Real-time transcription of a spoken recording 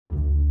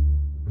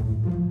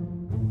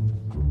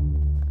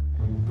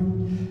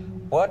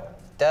What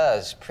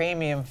does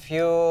premium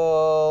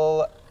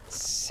fuel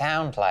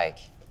sound like?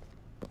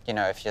 You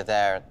know, if you're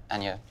there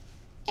and you're...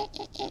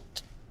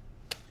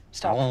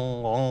 Stop.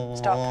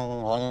 Stop.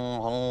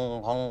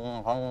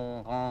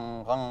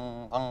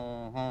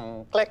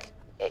 Click.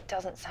 It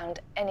doesn't sound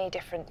any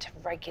different to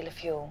regular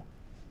fuel.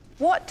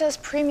 What does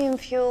premium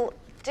fuel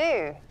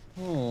do?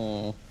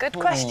 Good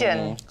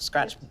question.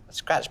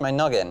 Scratch my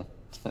noggin.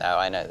 No,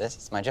 I know this.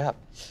 It's my job.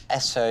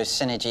 Esso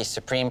Synergy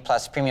Supreme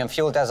Plus Premium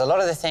Fuel does a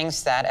lot of the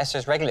things that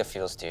Esso's regular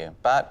fuels do,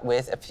 but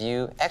with a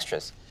few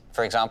extras.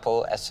 For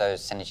example, Esso's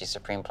Synergy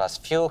Supreme Plus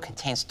Fuel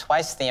contains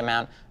twice the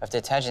amount of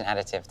detergent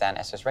additive than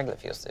Esso's regular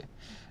fuels do,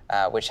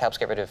 which helps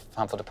get rid of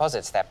harmful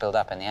deposits that build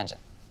up in the engine.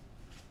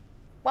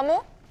 One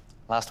more?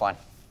 Last one.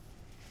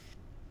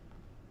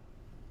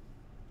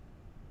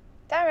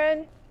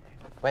 Darren.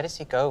 Where does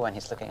he go when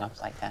he's looking up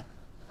like that?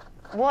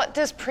 What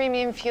does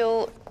premium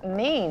fuel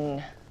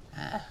mean?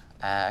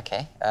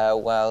 Okay.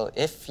 Well,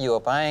 if you're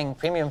buying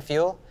premium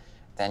fuel,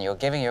 then you're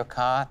giving your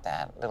car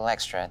that little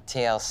extra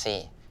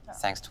TLC,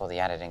 thanks to all the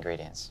added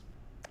ingredients.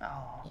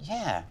 Oh.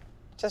 Yeah.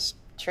 Just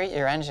treat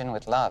your engine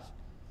with love.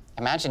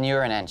 Imagine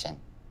you're an engine,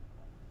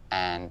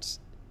 and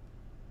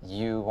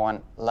you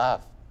want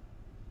love.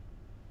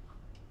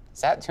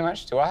 Is that too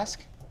much to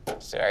ask?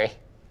 Sorry.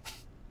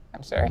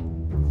 I'm sorry.